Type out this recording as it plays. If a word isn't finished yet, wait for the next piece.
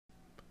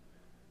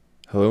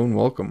Hello and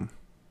welcome.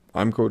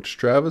 I'm Coach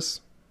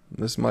Travis.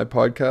 And this is my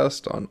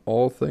podcast on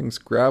all things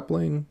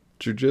grappling,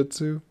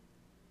 jiu-jitsu,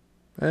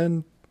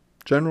 and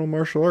general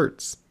martial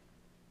arts.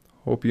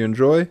 Hope you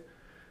enjoy.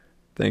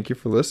 Thank you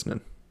for listening.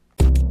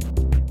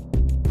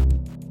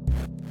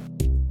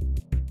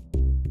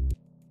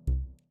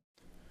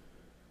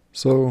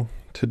 So,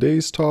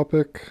 today's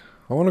topic,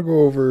 I want to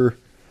go over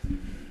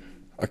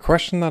a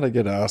question that I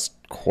get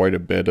asked quite a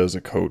bit as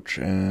a coach,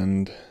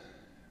 and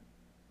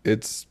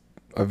it's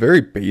a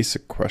very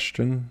basic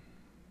question.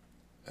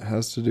 It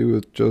has to do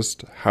with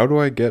just how do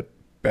I get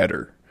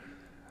better?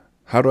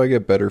 How do I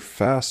get better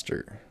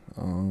faster?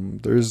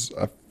 There's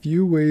a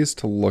few ways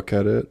to look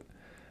at it,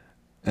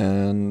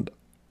 and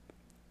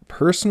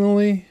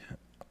personally,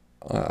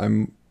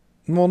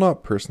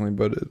 not personally,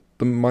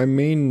 but my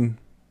main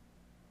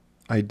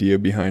idea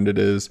behind it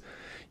is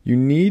you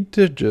need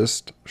to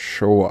just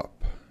show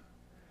up.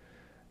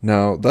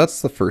 Now,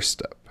 that's the first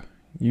step.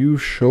 You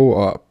show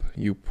up.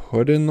 You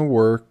put in the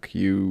work,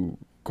 you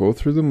go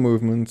through the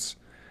movements,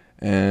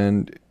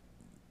 and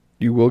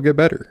you will get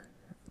better.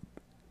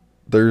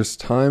 There's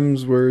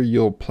times where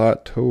you'll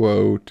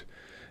plateau out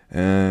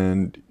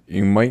and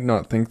you might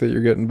not think that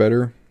you're getting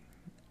better,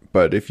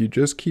 but if you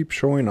just keep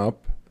showing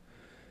up,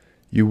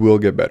 you will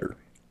get better.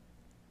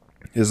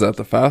 Is that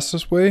the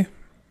fastest way?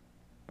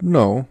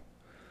 No,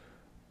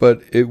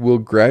 but it will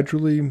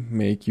gradually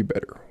make you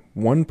better.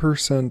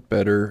 1%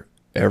 better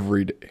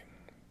every day.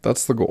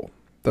 That's the goal.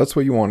 That's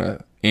what you want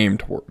to aim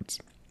towards.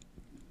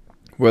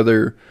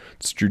 Whether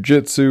it's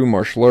jiu-jitsu,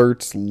 martial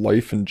arts,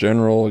 life in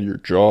general, your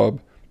job,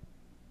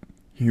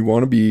 you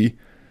want to be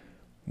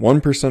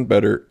 1%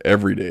 better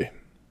every day.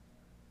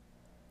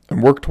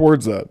 And work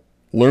towards that.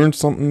 Learn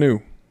something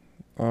new.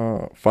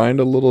 Find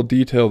a little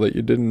detail that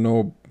you didn't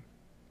know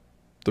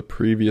the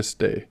previous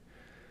day.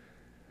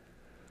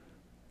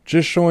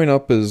 Just showing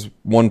up is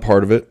one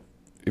part of it.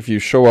 If you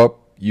show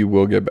up, you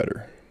will get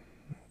better.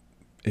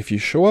 If you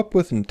show up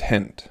with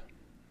intent,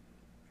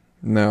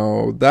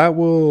 now that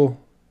will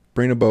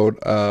bring about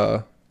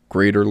a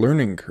greater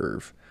learning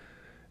curve.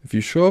 If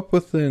you show up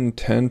with the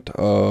intent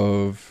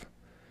of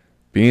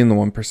being the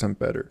 1%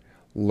 better,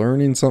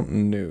 learning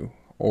something new,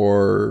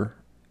 or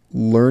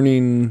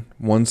learning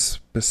one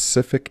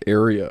specific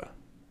area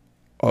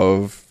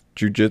of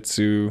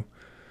jiu-jitsu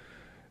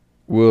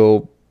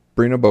will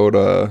bring about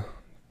a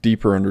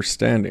deeper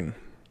understanding.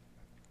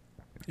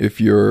 If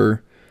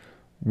you're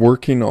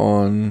working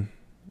on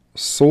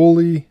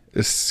solely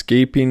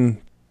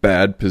escaping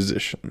bad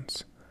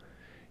positions,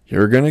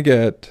 you're going to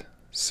get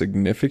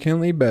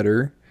significantly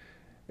better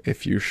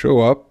if you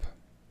show up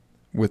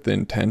with the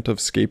intent of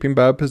escaping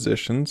bad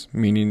positions,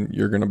 meaning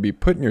you're going to be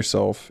putting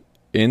yourself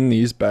in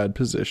these bad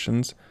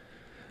positions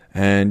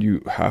and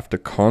you have to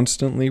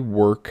constantly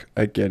work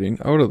at getting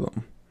out of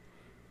them.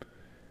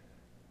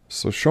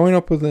 So showing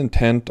up with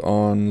intent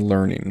on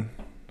learning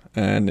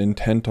and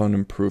intent on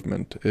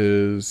improvement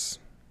is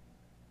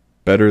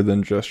better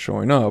than just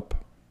showing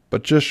up,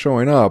 but just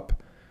showing up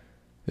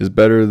is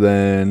better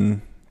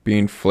than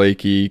being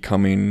flaky,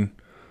 coming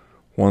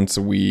once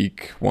a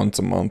week, once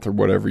a month, or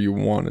whatever you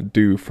want to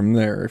do from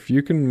there. If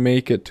you can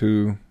make it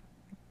to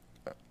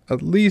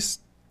at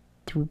least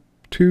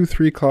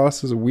 2-3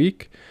 classes a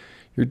week,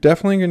 you're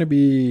definitely going to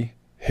be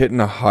hitting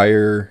a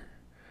higher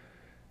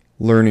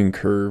learning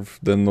curve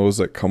than those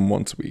that come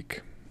once a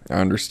week. I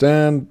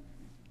understand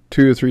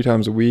 2 to 3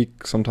 times a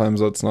week,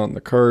 sometimes that's not in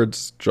the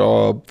cards.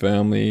 Job,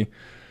 family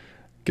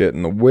get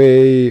in the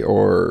way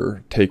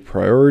or take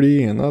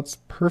priority, and that's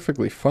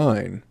perfectly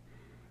fine.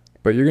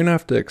 But you're going to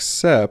have to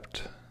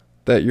accept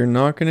that you're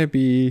not going to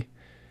be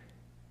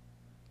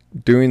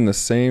doing the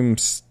same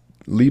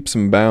leaps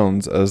and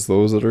bounds as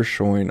those that are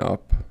showing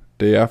up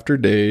day after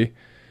day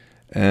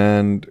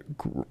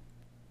and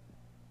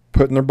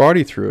putting their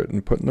body through it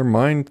and putting their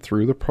mind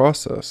through the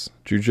process.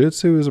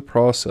 Jiu-jitsu is a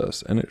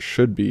process, and it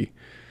should be.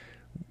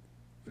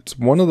 It's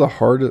one of the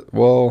hardest,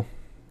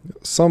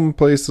 some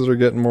places are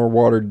getting more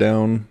watered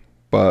down,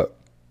 but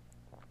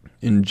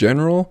in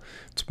general,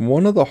 it's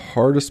one of the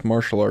hardest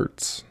martial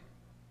arts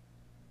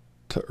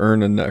to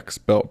earn a next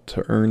belt,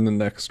 to earn the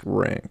next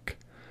rank.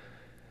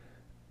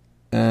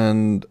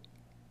 And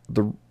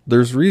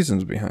there's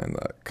reasons behind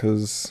that,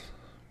 because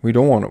we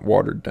don't want it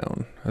watered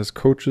down. As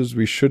coaches,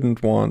 we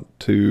shouldn't want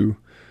to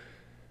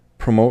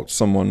promote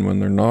someone when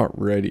they're not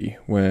ready,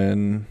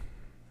 when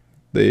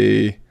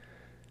they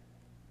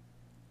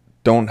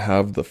don't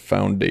have the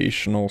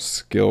foundational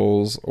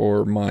skills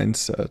or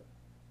mindset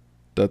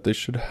that they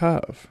should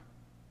have.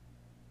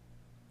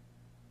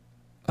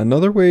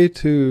 Another way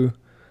to,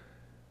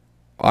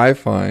 I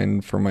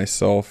find for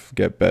myself,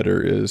 get better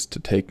is to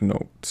take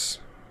notes.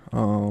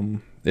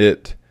 I've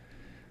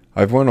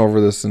went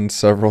over this in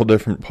several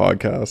different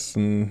podcasts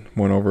and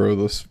went over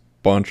this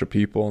bunch of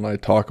people, and I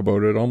talk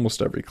about it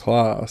almost every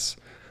class.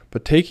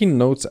 But taking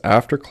notes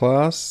after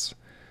class,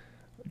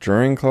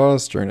 during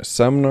a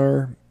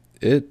seminar,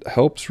 it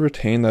helps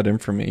retain that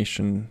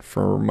information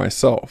for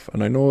myself.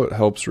 And I know it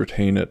helps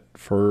retain it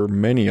for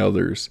many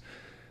others,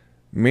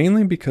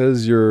 mainly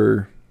because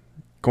you're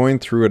going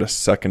through it a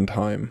second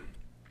time.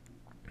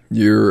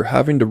 You're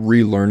having to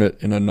relearn it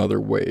in another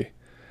way.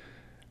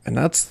 And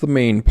that's the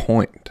main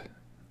point.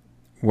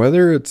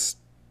 Whether it's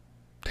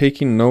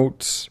taking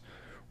notes,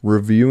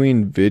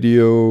 reviewing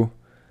video,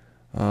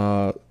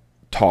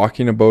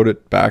 talking about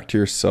it back to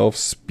yourself,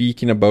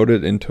 speaking about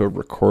it into a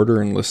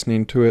recorder and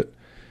listening to it.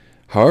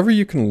 However,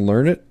 you can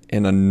learn it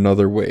in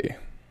another way.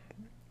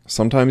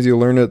 Sometimes you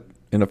learn it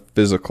in a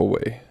physical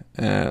way.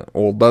 And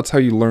well, that's how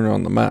you learn it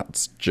on the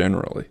mats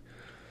generally.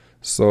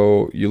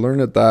 So you learn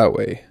it that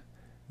way.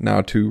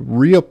 Now to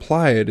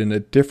reapply it in a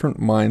different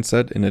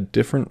mindset, in a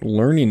different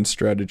learning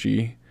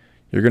strategy,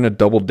 you're going to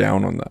double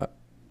down on that.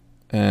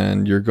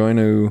 And you're going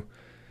to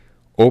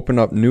open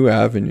up new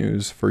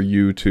avenues for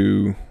you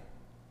to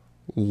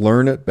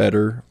learn it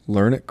better,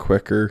 learn it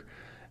quicker,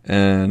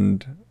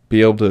 and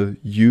be able to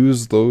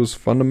use those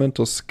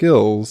fundamental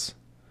skills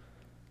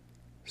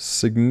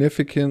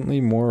significantly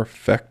more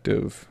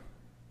effective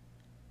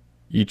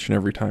each and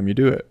every time you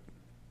do it.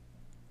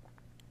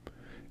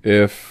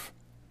 If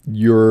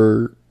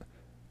you're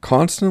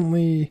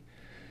constantly,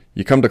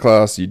 you come to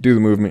class, you do the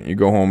movement, you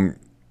go home,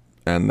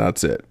 and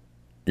that's it.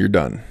 You're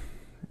done.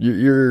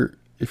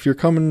 If you're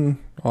coming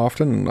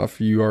often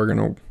enough, you are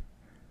going to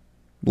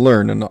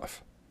learn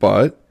enough.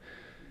 But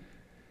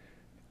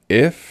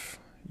if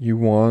you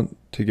want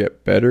to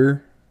get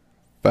better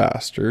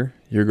faster,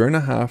 you're going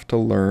to have to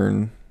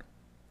learn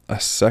a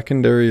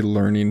secondary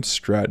learning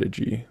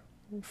strategy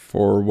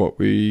for what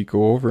we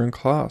go over in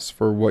class,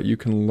 for what you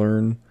can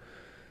learn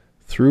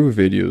through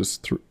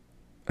videos.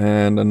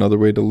 And another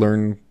way to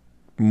learn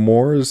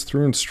more is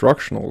through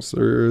instructionals.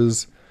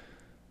 There's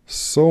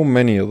so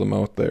many of them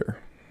out there.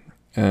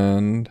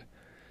 And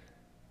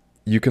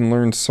you can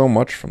learn so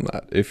much from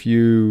that. If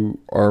you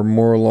are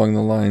more along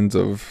the lines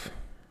of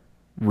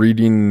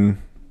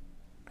reading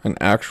an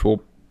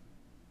actual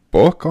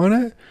book on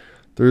it,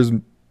 there's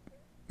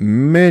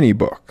many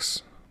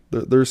books.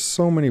 There's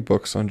so many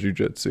books on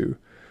jiu-jitsu.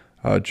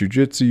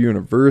 Jiu-Jitsu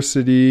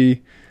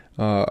University.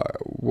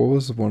 What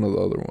was one of the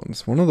other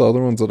ones? One of the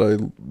other ones that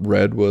I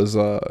read was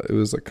it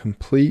was a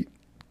complete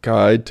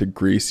guide to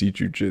Gracie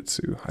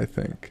Jiu-Jitsu, I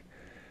think.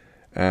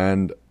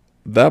 And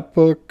that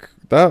book,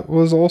 that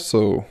was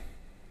also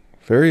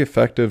very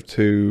effective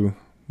to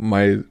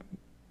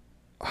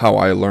how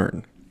I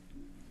learn.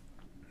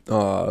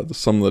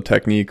 Some of the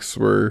techniques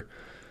were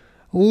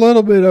a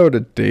little bit out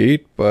of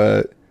date,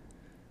 but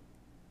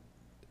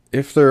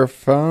if they're a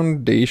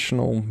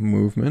foundational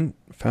movement,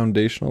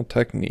 foundational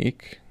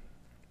technique,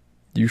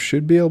 you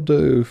should be able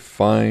to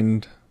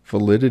find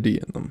validity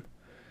in them.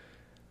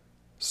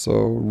 So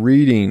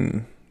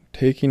reading,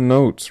 taking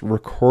notes,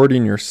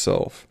 recording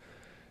yourself,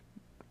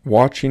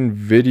 watching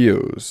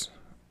videos,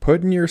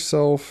 putting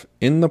yourself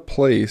in the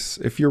place.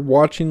 If you're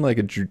watching like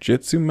a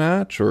jiu-jitsu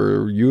match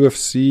or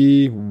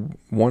UFC,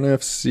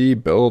 1FC,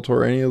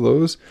 Bellator, any of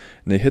those,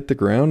 and they hit the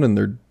ground and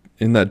they're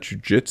in that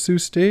jiu-jitsu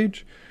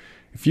stage,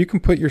 if you can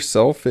put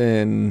yourself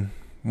in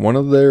one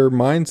of their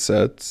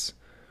mindsets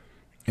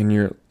and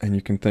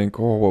you can think,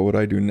 oh, what would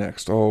I do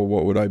next? Oh,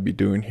 what would I be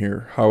doing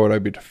here? How would I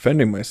be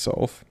defending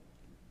myself?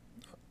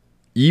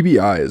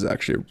 EBI is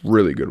actually a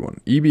really good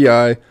one.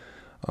 EBI,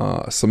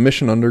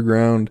 Submission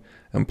Underground,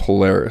 and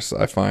Polaris,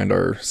 I find,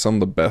 are some of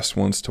the best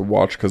ones to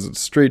watch because it's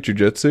straight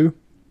jiu-jitsu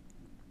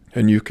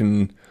and you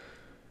can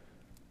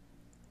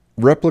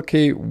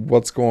replicate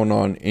what's going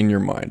on in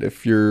your mind.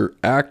 If you're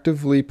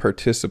actively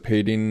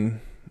participating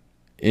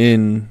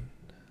in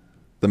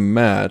the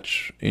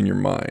match in your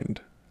mind,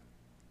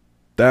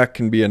 that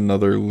can be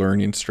another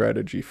learning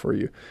strategy for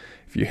you.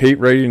 If you hate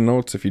writing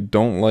notes, if you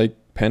don't like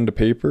pen to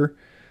paper,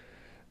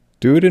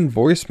 do it in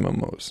voice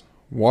memos.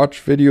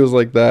 Watch videos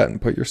like that and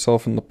put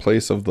yourself in the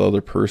place of the other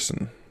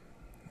person.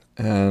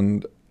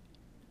 And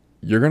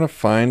you're going to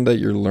find that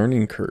your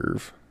learning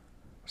curve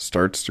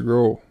starts to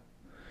grow.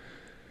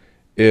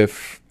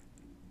 If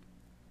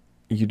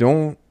you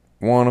don't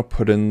want to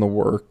put in the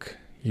work,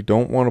 you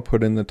don't want to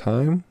put in the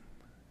time,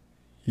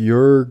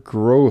 your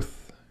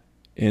growth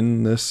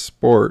in this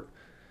sport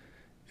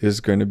is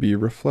going to be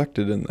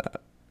reflected in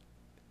that.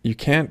 You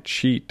can't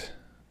cheat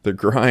the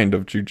grind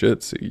of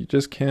jiu-jitsu. You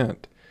just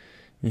can't.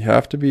 You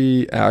have to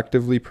be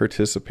actively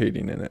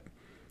participating in it.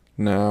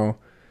 Now,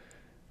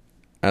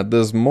 at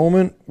this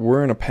moment,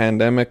 we're in a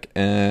pandemic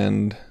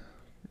and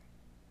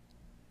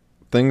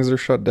things are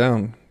shut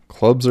down.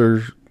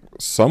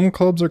 Some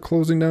clubs are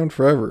closing down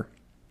forever.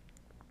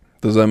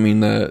 Does that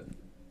mean that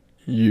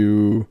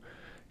you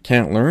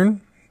can't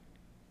learn?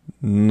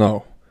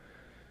 No.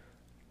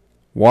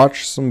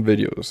 Watch some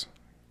videos.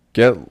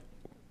 Get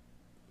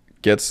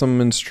some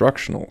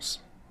instructionals.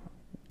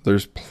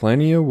 There's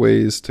plenty of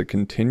ways to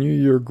continue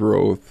your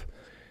growth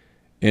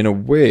in a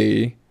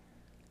way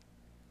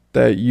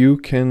that you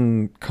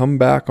can come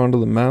back onto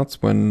the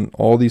mats when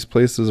all these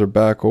places are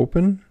back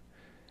open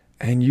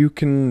and you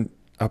can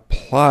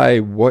apply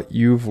what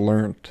you've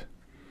learned.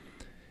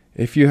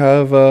 If you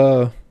have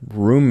a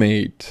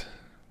roommate,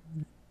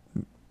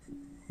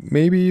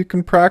 maybe you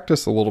can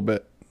practice a little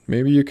bit.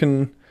 Maybe you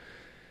can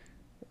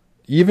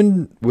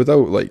even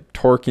without like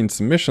torquing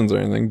submissions or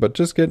anything, but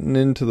just getting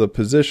into the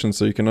position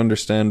so you can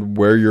understand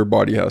where your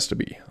body has to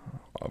be.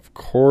 Of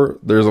course,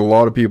 there's a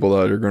lot of people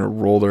that are going to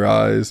roll their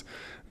eyes,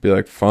 be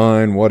like,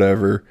 fine,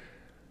 whatever.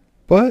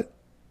 But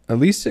at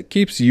least it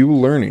keeps you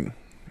learning.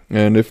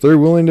 And if they're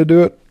willing to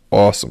do it,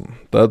 awesome.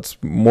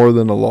 That's more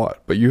than a lot.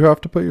 But you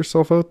have to put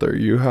yourself out there.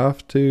 You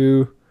have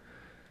to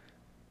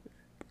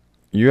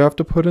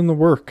put in the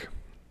work.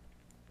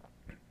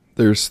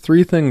 There's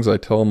 3 things I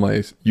tell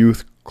my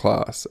youth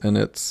class, and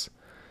it's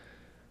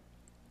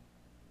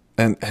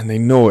and they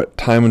know it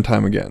time and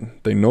time again.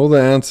 They know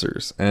the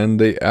answers and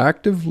they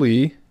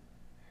actively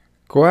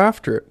go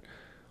after it.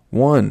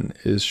 1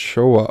 is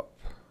show up.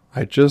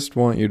 I just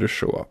want you to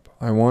show up.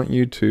 I want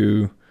you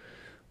to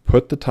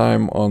put the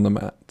time on the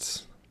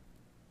mats.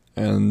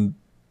 And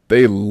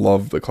they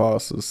love the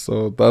classes,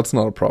 so that's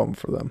not a problem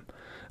for them.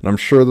 And I'm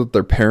sure that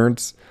their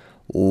parents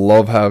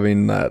love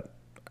having that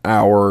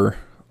hour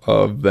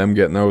of them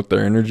getting out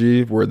their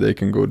energy where they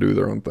can go do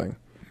their own thing.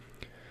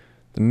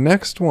 The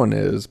next one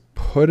is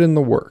put in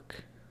the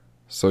work.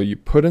 So you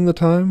put in the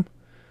time.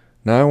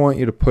 Now I want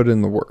you to put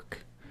in the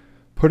work.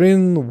 Putting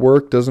in the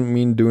work doesn't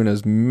mean doing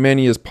as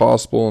many as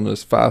possible and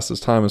as fast as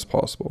time as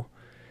possible.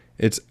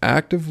 It's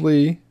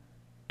actively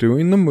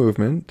doing the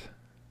movement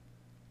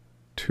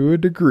to a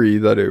degree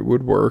that it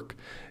would work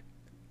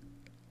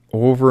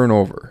over and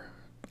over.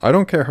 I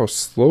don't care how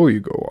slow you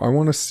go. I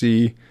want to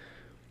see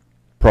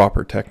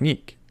proper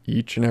technique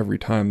each and every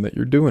time that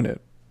you're doing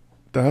it.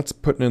 That's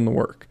putting in the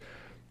work.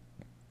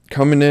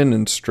 Coming in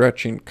and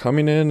stretching,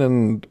 coming in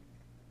and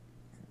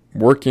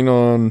working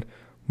on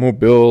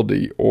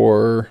mobility,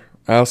 or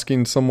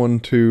asking someone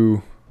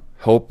to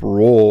help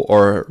roll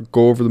or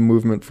go over the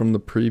movement from the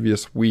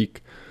previous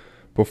week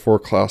before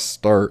class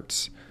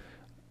starts.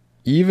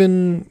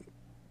 Even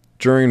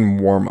during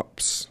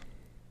warm-ups,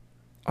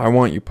 I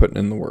want you putting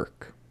in the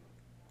work.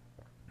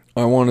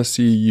 I want to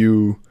see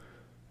you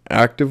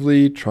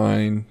actively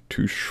trying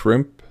to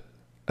shrimp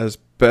as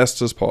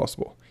best as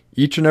possible.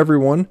 Each and every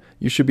one,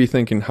 you should be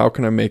thinking, how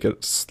can I make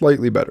it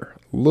slightly better?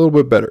 A little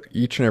bit better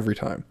each and every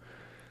time.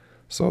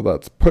 So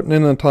that's putting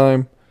in the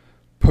time,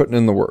 putting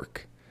in the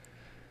work.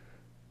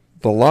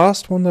 The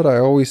last one that I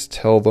always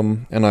tell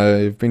them, and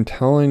I've been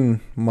telling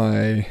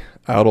my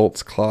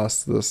adults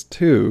class this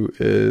too,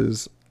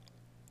 is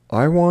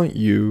I want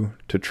you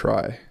to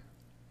try.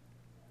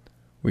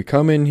 We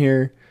come in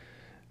here,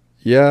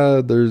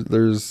 yeah,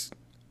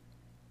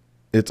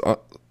 it's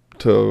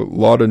to a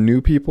lot of new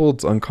people,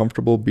 it's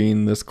uncomfortable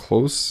being this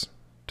close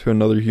to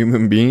another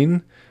human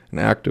being and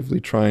actively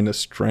trying to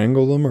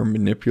strangle them or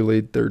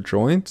manipulate their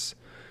joints.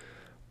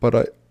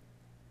 But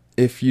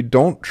if you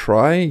don't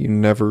try,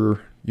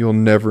 you'll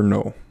never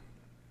know.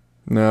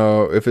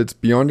 Now, if it's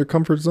beyond your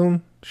comfort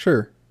zone,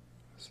 sure,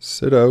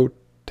 sit out,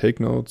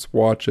 take notes,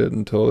 watch it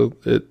until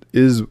it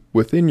is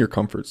within your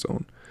comfort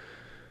zone.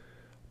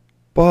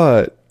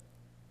 But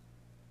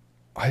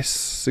I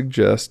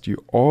suggest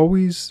you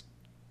always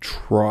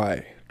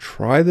try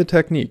the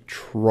technique,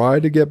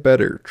 try to get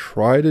better,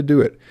 try to do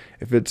it.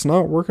 If it's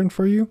not working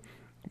for you,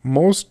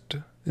 most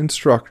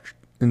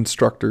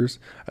instructors,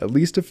 at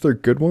least if they're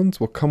good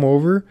ones, will come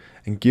over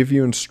and give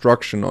you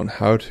instruction on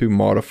how to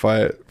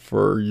modify it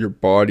for your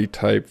body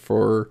type,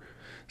 for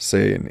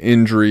say an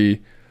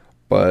injury,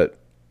 but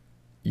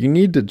you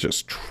need to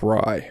just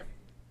try.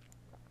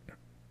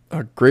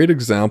 A great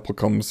example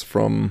comes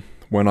from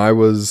when I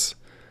was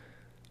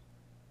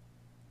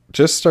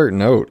just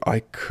starting out.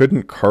 I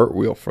couldn't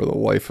cartwheel for the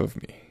life of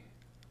me.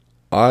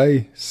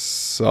 I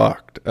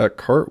sucked at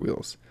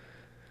cartwheels.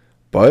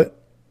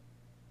 But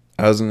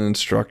as an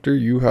instructor,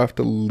 you have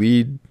to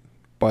lead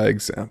by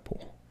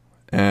example.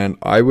 And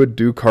I would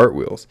do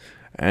cartwheels.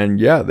 And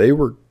yeah, they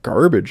were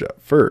garbage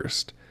at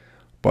first.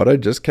 But I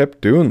just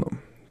kept doing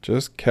them.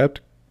 Just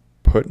kept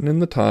putting in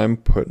the time,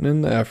 putting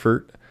in the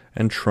effort,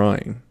 and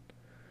trying.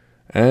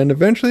 And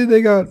eventually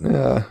they got,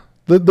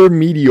 they're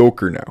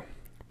mediocre now.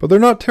 But they're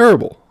not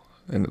terrible.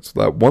 And it's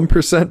that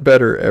 1%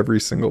 better every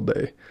single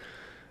day.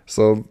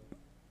 So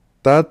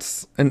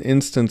that's an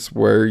instance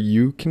where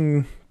you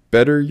can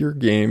better your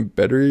game,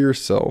 better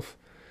yourself,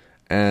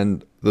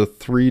 and the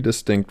 3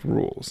 distinct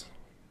rules.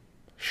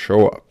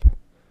 Show up,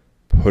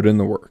 put in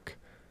the work,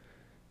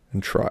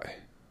 and try.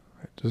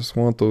 I just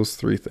want those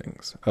 3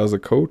 things. As a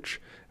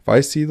coach, if I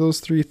see those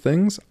 3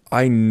 things,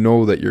 I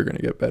know that you're going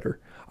to get better.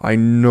 I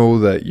know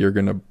that you're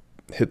going to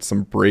hit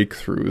some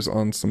breakthroughs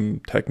on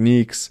some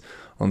techniques,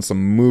 on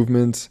some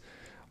movements,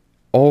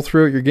 all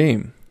throughout your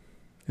game.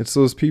 It's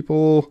those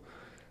people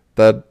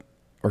that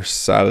are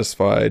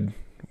satisfied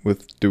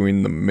with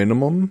doing the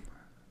minimum,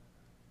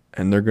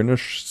 and they're going to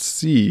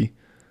see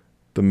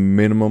the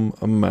minimum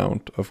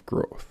amount of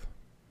growth.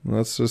 And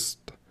it's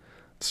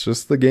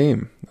just the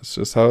game. That's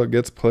just how it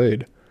gets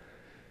played.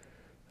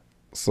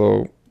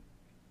 So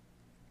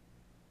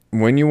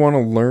when you want to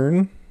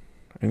learn,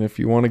 and if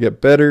you want to get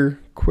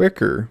better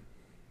quicker,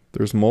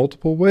 there's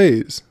multiple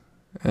ways.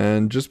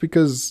 And just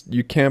because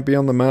you can't be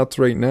on the mats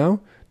right now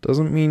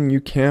Doesn't mean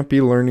you can't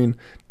be learning.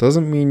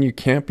 Doesn't mean you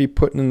can't be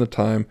putting in the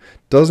time.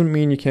 Doesn't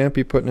mean you can't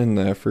be putting in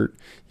the effort.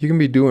 You can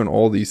be doing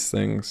all these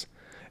things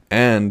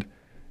and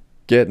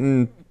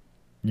getting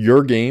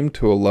your game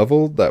to a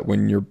level that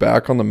when you're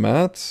back on the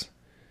mats,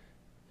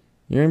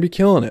 you're going to be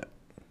killing it.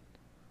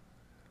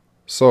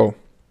 So,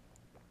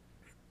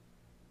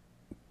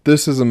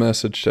 this is a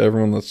message to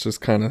everyone that's just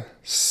kind of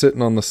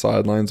sitting on the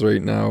sidelines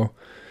right now.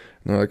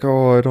 And they're like,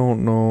 oh, I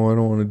don't know. I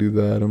don't want to do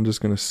that. I'm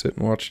just going to sit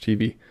and watch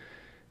TV.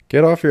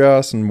 Get off your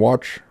ass and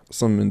watch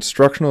some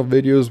instructional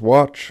videos.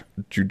 Watch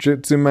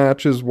jiu-jitsu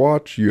matches.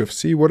 Watch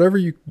UFC, whatever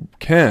you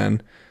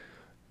can.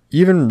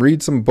 Even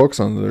read some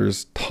books on it.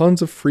 There's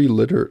tons of free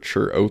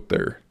literature out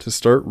there to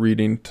start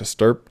reading, to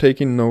start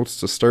taking notes,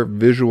 to start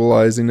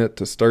visualizing it,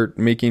 to start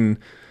making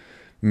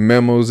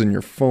memos in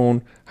your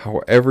phone.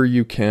 However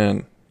you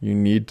can, you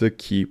need to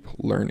keep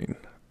learning.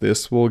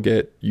 This will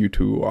get you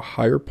to a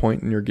higher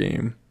point in your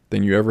game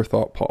than you ever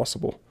thought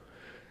possible.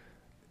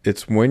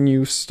 It's when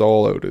you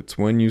stall out. It's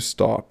when you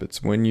stop.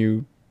 It's when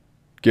you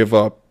give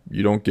up.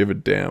 You don't give a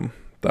damn.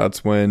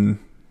 That's when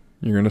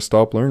you're going to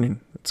stop learning.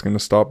 It's going to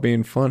stop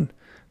being fun.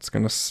 It's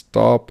going to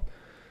stop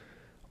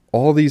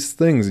all these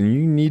things, and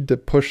you need to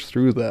push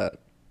through that.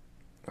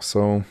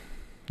 So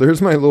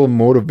there's my little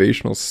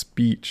motivational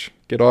speech.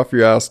 Get off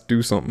your ass,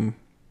 do something.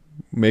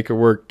 Make it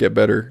work, get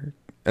better.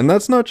 And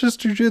that's not just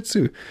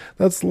jiu-jitsu.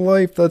 That's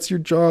life. That's your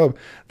job.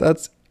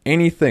 That's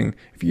anything.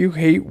 If you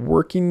hate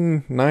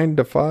working 9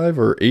 to 5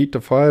 or 8 to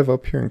 5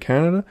 up here in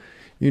Canada,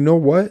 you know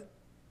what?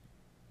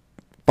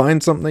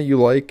 Find something that you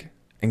like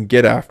and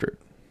get after it.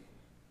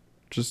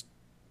 Just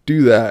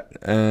do that.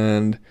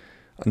 And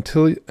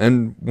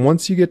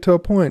once you get to a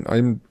point,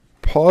 I'm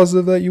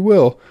positive that you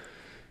will,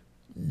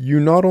 you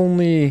not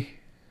only,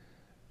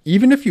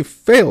 even if you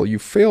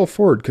fail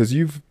forward because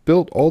you've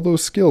built all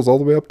those skills all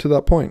the way up to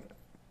that point.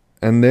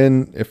 And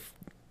then if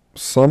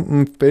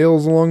something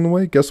fails along the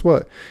way, guess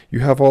what?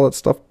 You have all that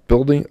stuff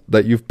building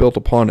that you've built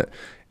upon it,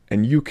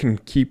 and you can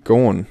keep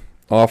going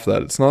off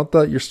that. It's not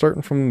that you're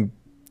starting from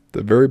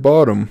the very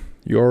bottom.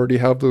 You already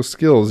have those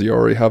skills. You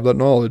already have that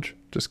knowledge.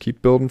 Just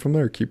keep building from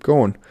there. Keep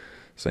going.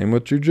 Same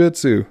with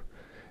jiu-jitsu.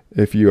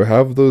 If you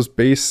have those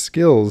base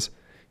skills,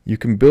 you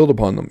can build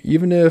upon them.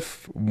 Even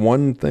if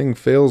one thing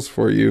fails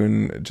for you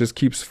and it just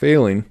keeps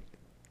failing,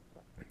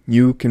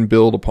 you can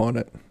build upon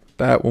it.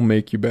 That will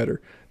make you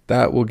better.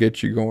 That will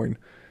get you going.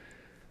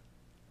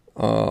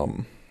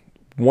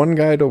 One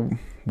guy to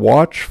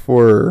watch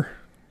for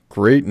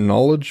great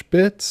knowledge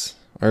bits,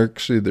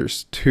 actually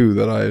there's two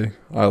that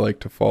I like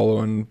to follow,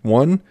 and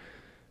one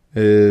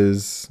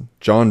is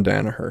John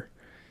Danaher.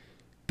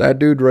 That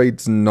dude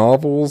writes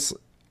novels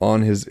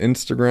on his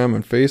Instagram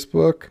and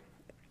Facebook.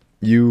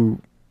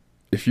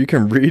 If you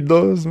can read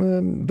those,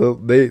 man,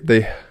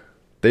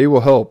 they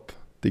will help.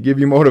 They give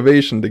you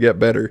motivation to get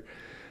better.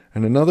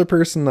 And another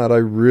person that I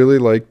really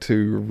like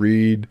to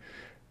read,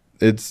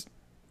 it's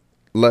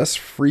less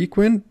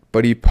frequent,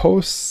 but he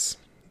posts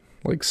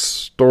like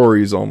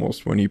stories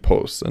almost when he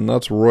posts, and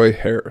that's Roy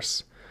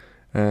Harris.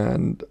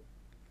 And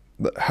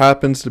that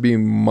happens to be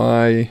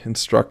my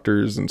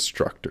instructor's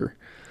instructor.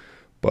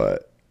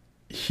 But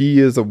he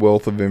is a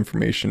wealth of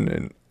information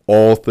in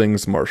all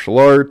things martial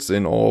arts,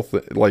 in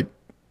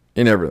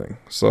in everything.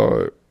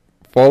 So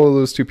follow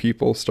those two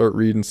people, start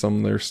reading some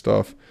of their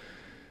stuff,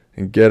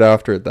 and get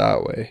after it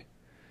that way.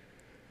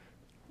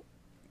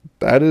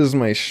 That is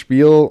my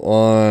spiel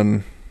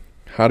on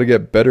how to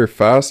get better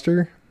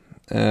faster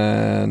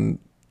and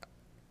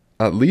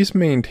at least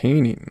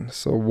maintaining.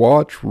 So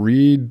watch,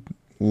 read,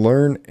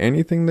 learn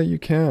anything that you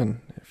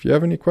can. If you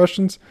have any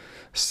questions,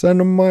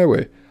 send them my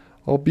way.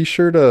 I'll be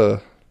sure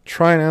to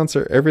try and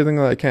answer everything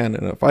that I can.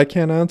 And if I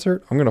can't answer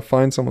it, I'm going to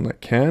find someone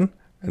that can,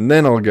 and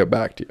then I'll get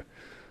back to you.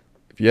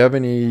 If you have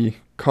any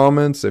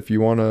comments, if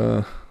you want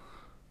to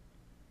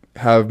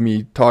have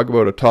me talk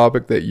about a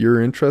topic that you're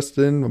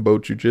interested in,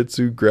 about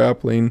jiu-jitsu,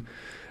 grappling,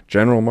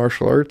 general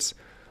martial arts,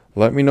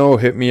 let me know.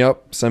 Hit me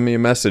up. Send me a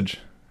message.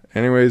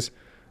 Anyways,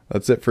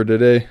 that's it for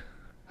today.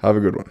 Have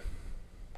a good one.